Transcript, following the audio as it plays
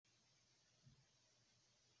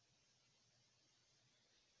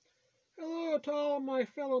Hello to all my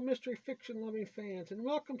fellow mystery fiction loving fans, and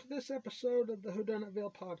welcome to this episode of the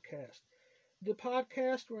Whodunitville podcast. The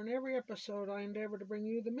podcast where in every episode I endeavor to bring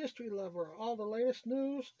you, the mystery lover, all the latest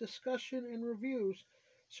news, discussion, and reviews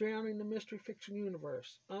surrounding the mystery fiction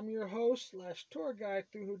universe. I'm your host / tour guide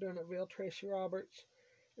through Whodunitville, Tracy Roberts,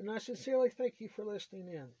 and I sincerely thank you for listening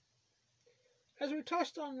in. As we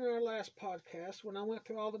touched on in our last podcast, when I went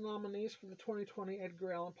through all the nominees for the 2020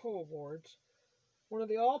 Edgar Allan Poe Awards, one of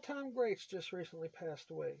the all-time greats just recently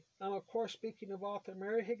passed away. I'm of course speaking of author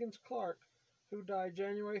Mary Higgins Clark, who died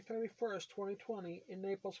January 31st, 2020 in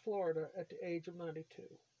Naples, Florida at the age of 92.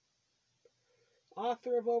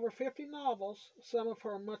 Author of over 50 novels, some of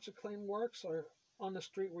her much acclaimed works are On the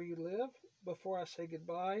Street Where You Live, Before I Say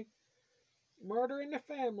Goodbye, Murder in the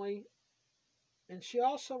Family, and she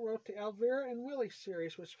also wrote the Elvira and Willie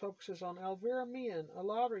series, which focuses on Elvira Meehan, a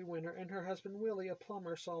lottery winner, and her husband Willie, a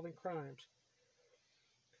plumber solving crimes.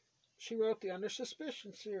 She wrote the Under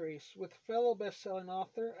Suspicion series with fellow best-selling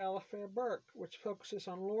author Alistair Burke, which focuses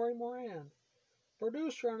on Lori Moran,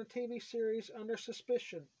 producer on the TV series Under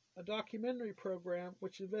Suspicion, a documentary program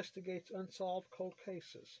which investigates unsolved cold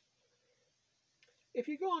cases. If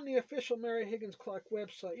you go on the official Mary Higgins Clark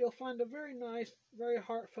website, you'll find a very nice, very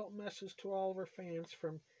heartfelt message to all of her fans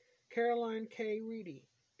from Caroline K. Reedy,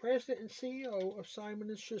 President and CEO of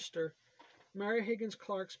Simon & Schuster, Mary Higgins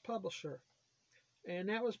Clark's publisher. And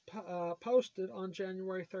that was posted on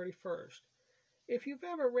January 31st. If you've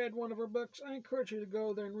ever read one of her books, I encourage you to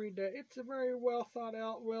go there and read that. It's a very well thought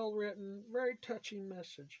out, well written, very touching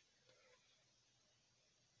message.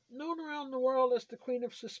 Known around the world as the Queen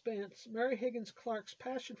of Suspense, Mary Higgins Clark's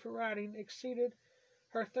passion for writing exceeded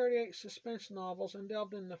her 38 suspense novels and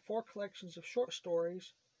delved into 4 collections of short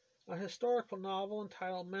stories, a historical novel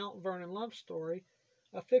entitled Mount Vernon Love Story,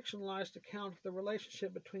 a fictionalized account of the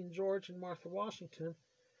relationship between George and Martha Washington,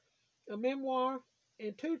 a memoir,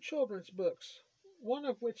 and 2 children's books, one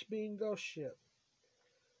of which being Ghost Ship.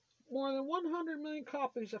 More than 100 million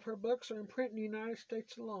copies of her books are in print in the United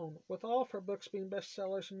States alone, with all of her books being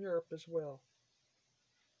bestsellers in Europe as well.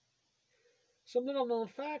 Some little-known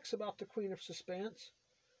facts about the Queen of Suspense.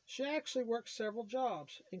 She actually worked several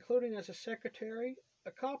jobs, including as a secretary,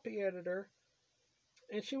 a copy editor,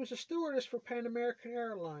 and she was a stewardess for Pan American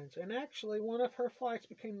Airlines, and actually one of her flights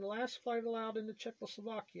became the last flight allowed into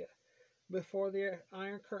Czechoslovakia before the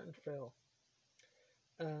Iron Curtain fell.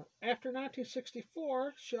 After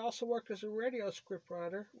 1964, she also worked as a radio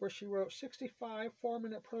scriptwriter, where she wrote 65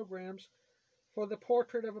 4-minute programs for the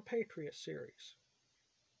Portrait of a Patriot series.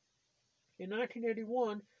 In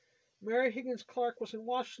 1981, Mary Higgins Clark was in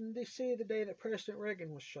Washington, D.C. the day that President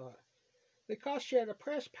Reagan was shot. Because she had a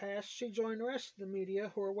press pass, she joined the rest of the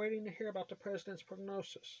media who were waiting to hear about the president's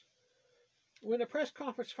prognosis. When the press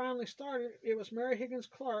conference finally started, it was Mary Higgins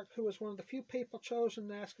Clark who was one of the few people chosen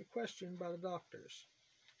to ask a question by the doctors.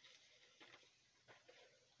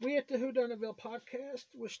 We at the Whodunitville podcast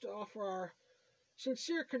wish to offer our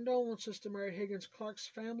sincere condolences to Mary Higgins Clark's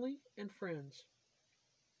family and friends.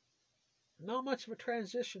 Not much of a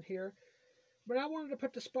transition here, but I wanted to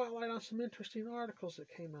put the spotlight on some interesting articles that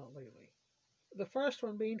came out lately. The first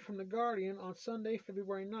one being from The Guardian on Sunday,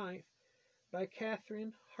 February 9th, by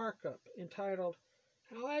Catherine Harkup, entitled,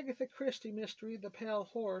 How Agatha Christie Mystery, The Pale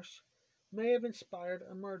Horse, May Have Inspired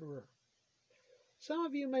a Murderer. Some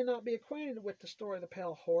of you may not be acquainted with the story of The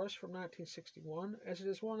Pale Horse from 1961, as it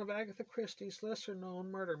is one of Agatha Christie's lesser-known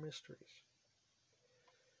murder mysteries.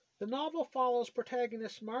 The novel follows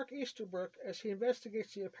protagonist Mark Easterbrook as he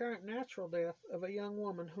investigates the apparent natural death of a young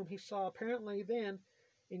woman whom he saw apparently then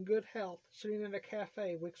in good health, sitting at a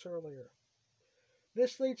cafe weeks earlier.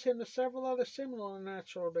 This leads him to several other similar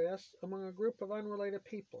natural deaths among a group of unrelated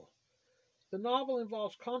people. The novel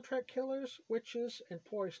involves contract killers, witches, and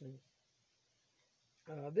poisoning.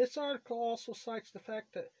 This article also cites the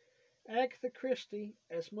fact that Agatha Christie,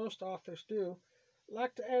 as most authors do,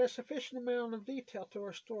 like to add a sufficient amount of detail to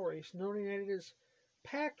her stories, noting that it is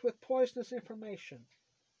packed with poisonous information.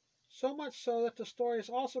 So much so that the story is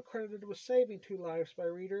also credited with saving 2 lives by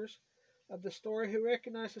readers of the story who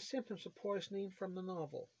recognize the symptoms of poisoning from the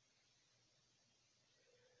novel.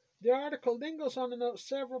 The article then goes on to note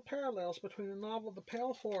several parallels between the novel The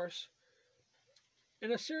Pale Horse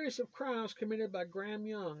and a series of crimes committed by Graham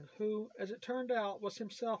Young, who, as it turned out, was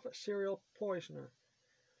himself a serial poisoner,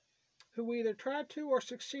 who either tried to or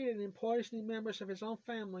succeeded in poisoning members of his own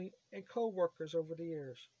family and co-workers over the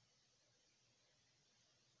years.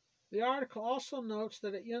 The article also notes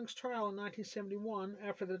that at Young's trial in 1971,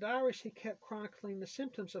 after the diaries he kept chronicling the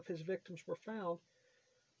symptoms of his victims were found,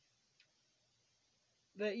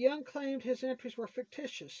 that Young claimed his entries were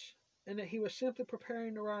fictitious and that he was simply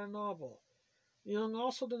preparing to write a novel. Young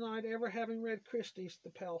also denied ever having read Christie's The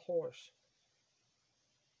Pale Horse.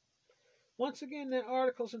 Once again, that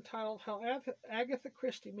article is entitled How Agatha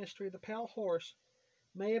Christie Mystery The Pale Horse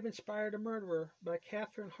May Have Inspired a Murderer by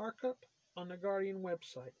Catherine Harkup on the Guardian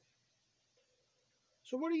website.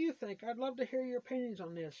 So what do you think? I'd love to hear your opinions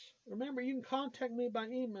on this. Remember, you can contact me by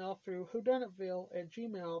email through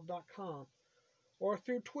whoduniteville@gmail.com or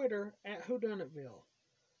through Twitter @whoduniteville.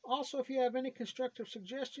 Also, if you have any constructive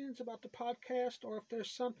suggestions about the podcast or if there's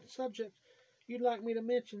some subject you'd like me to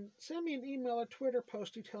mention, send me an email or Twitter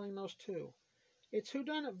post detailing those too. It's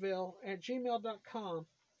whoduniteville@gmail.com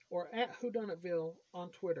or @whoduniteville on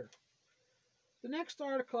Twitter. The next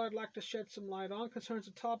article I'd like to shed some light on concerns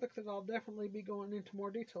a topic that I'll definitely be going into more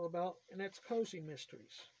detail about, and that's cozy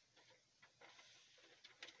mysteries.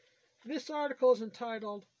 This article is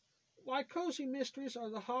entitled Why Cozy Mysteries Are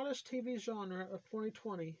the Hottest TV Genre of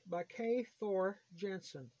 2020 by K. Thor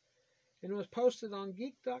Jensen, and was posted on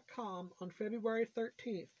Geek.com on February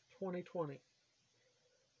 13th, 2020.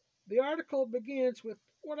 The article begins with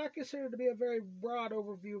what I consider to be a very broad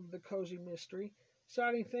overview of the cozy mystery,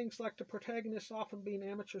 citing things like the protagonists often being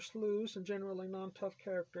amateur sleuths and generally non-tough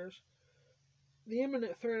characters, the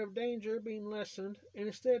imminent threat of danger being lessened, and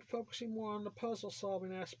instead focusing more on the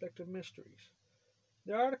puzzle-solving aspect of mysteries.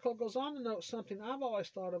 The article goes on to note something I've always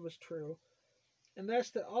thought of as true, and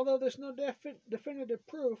that's that although there's no definitive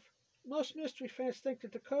proof, most mystery fans think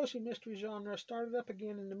that the cozy mystery genre started up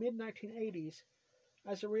again in the mid-1980s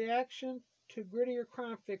as a reaction to grittier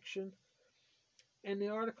crime fiction, and the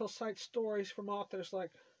article cites stories from authors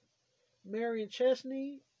like Marion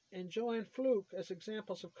Chesney and Joanne Fluke as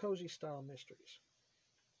examples of cozy-style mysteries.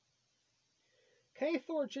 K.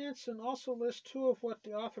 Thor Jensen also lists two of what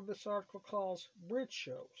the author of this article calls bridge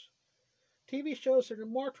shows, TV shows that are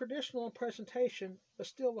more traditional in presentation but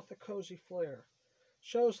still with a cozy flair.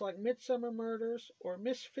 Shows like Midsummer Murders or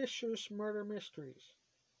Miss Fisher's Murder Mysteries.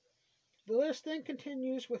 The list then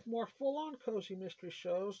continues with more full-on cozy mystery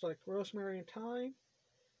shows like Rosemary and Thyme,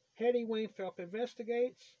 Hetty Wainthropp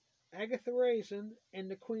Investigates, Agatha Raisin, and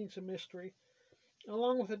The Queens of Mystery,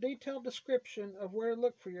 along with a detailed description of where to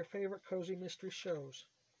look for your favorite cozy mystery shows.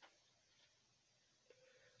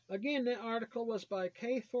 Again, that article was by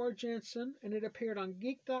K. Thor Jensen, and it appeared on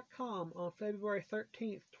Geek.com on February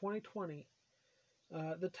 13th, 2020.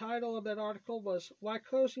 The title of that article was Why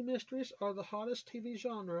Cozy Mysteries Are the Hottest TV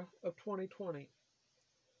Genre of 2020.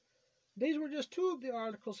 These were just two of the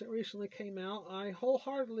articles that recently came out. I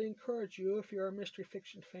wholeheartedly encourage you, if you're a mystery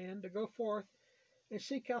fiction fan, to go forth and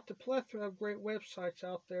seek out the plethora of great websites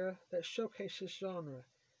out there that showcase this genre.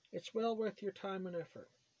 It's well worth your time and effort.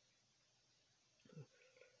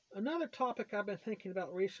 Another topic I've been thinking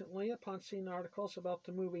about recently upon seeing articles about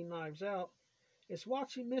the movie Knives Out is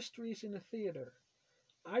watching mysteries in the theater.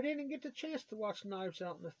 I didn't get the chance to watch Knives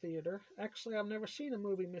Out in the theater. Actually, I've never seen a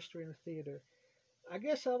movie mystery in the theater. I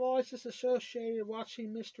guess I've always just associated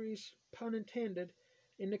watching mysteries, pun intended,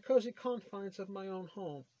 in the cozy confines of my own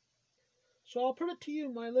home. So I'll put it to you,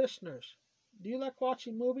 my listeners. Do you like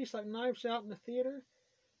watching movies like Knives Out in the theater?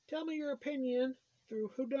 Tell me your opinion through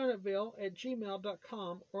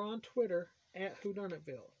whoduniteville@gmail.com or on Twitter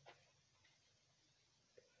 @whoduniteville.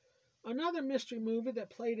 Another mystery movie that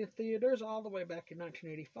played in theaters all the way back in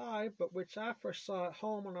 1985, but which I first saw at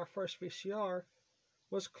home on our first VCR,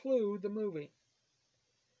 was Clue, the movie.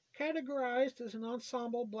 Categorized as an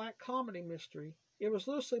ensemble black comedy mystery, it was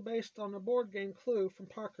loosely based on the board game Clue from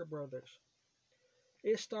Parker Brothers.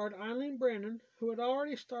 It starred Eileen Brennan, who had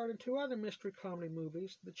already starred in two other mystery comedy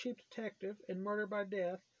movies, The Cheap Detective and Murder by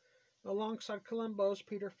Death, alongside Columbo's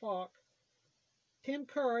Peter Falk, Tim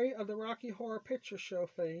Curry of the Rocky Horror Picture Show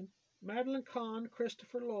fame, Madeline Kahn,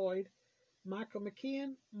 Christopher Lloyd, Michael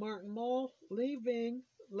McKean, Martin Mull, Lee Ving,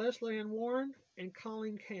 Leslie Ann Warren, and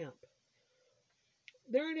Colleen Camp.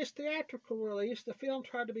 During its theatrical release, the film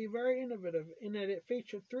tried to be very innovative in that it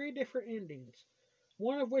featured three different endings,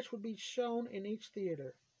 one of which would be shown in each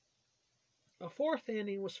theater. A fourth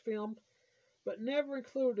ending was filmed, but never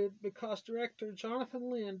included because director Jonathan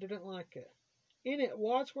Lynn didn't like it. In it,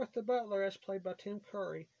 Wadsworth the butler, as played by Tim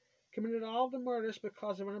Curry, committed all the murders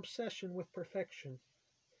because of an obsession with perfection.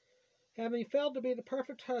 Having failed to be the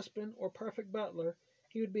perfect husband or perfect butler,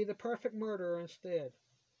 he would be the perfect murderer instead.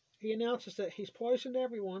 He announces that he's poisoned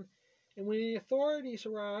everyone, and when the authorities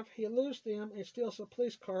arrive, he eludes them and steals a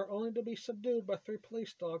police car only to be subdued by three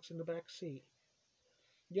police dogs in the back seat.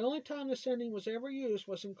 The only time this ending was ever used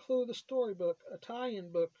was in Clue the Storybook, a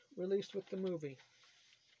tie-in book released with the movie.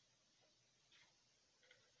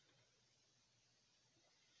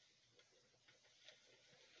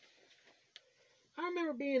 I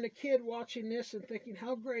remember being a kid watching this and thinking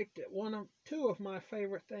how great that two of my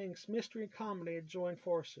favorite things, mystery and comedy, had joined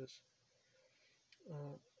forces.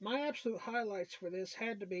 My absolute highlights for this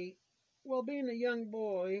had to be, well, being a young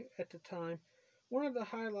boy at the time, one of the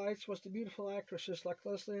highlights was the beautiful actresses like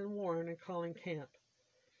Leslie Ann Warren and Colleen Camp.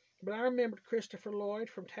 But I remembered Christopher Lloyd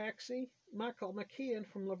from Taxi, Michael McKean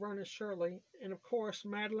from Laverne and Shirley, and of course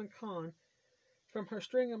Madeline Kahn from her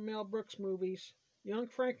string of Mel Brooks movies, Young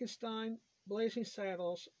Frankenstein, Blazing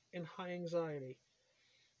Saddles, and High Anxiety.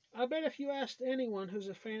 I bet if you asked anyone who's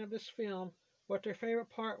a fan of this film what their favorite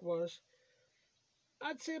part was,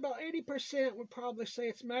 I'd say about 80% would probably say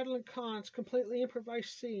it's Madeline Kahn's completely improvised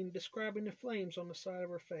scene describing the flames on the side of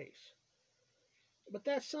her face. But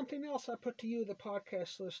that's something else I put to you, the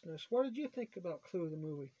podcast listeners. What did you think about Clue the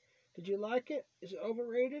movie? Did you like it? Is it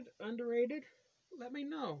overrated? Underrated? Let me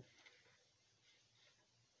know.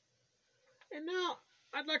 And now,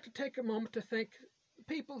 I'd like to take a moment to thank the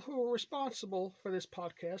people who are responsible for this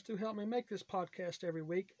podcast, who help me make this podcast every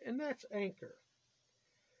week, and that's Anchor.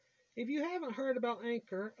 If you haven't heard about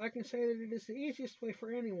Anchor, I can say that it is the easiest way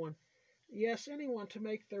for anyone, yes, anyone, to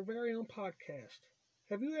make their very own podcast.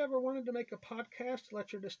 Have you ever wanted to make a podcast to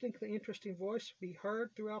let your distinctly interesting voice be heard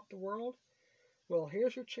throughout the world? Well,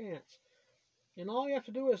 here's your chance. And all you have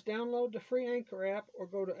to do is download the free Anchor app or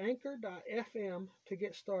go to anchor.fm to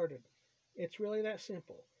get started. It's really that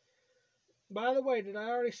simple. By the way, did I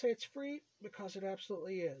already say it's free? Because it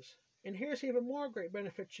absolutely is. And here's even more great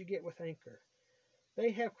benefits you get with Anchor.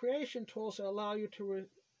 They have creation tools that allow you to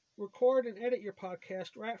record and edit your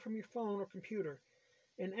podcast right from your phone or computer.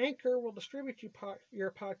 And Anchor will distribute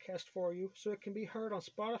your podcast for you so it can be heard on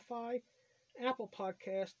Spotify, Apple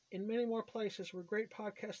Podcasts, and many more places where great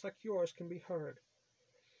podcasts like yours can be heard.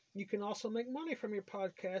 You can also make money from your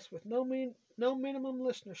podcast with no minimum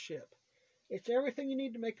listenership. It's everything you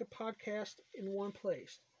need to make a podcast in one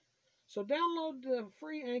place. So download the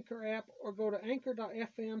free Anchor app or go to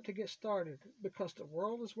anchor.fm to get started, because the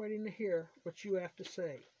world is waiting to hear what you have to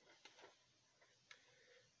say.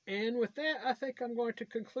 And with that, I think I'm going to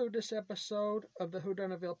conclude this episode of the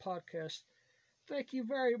Whodunitville podcast. Thank you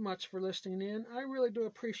very much for listening in. I really do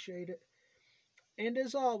appreciate it. And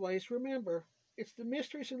as always, remember, it's the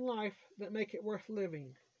mysteries in life that make it worth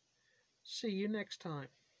living. See you next time.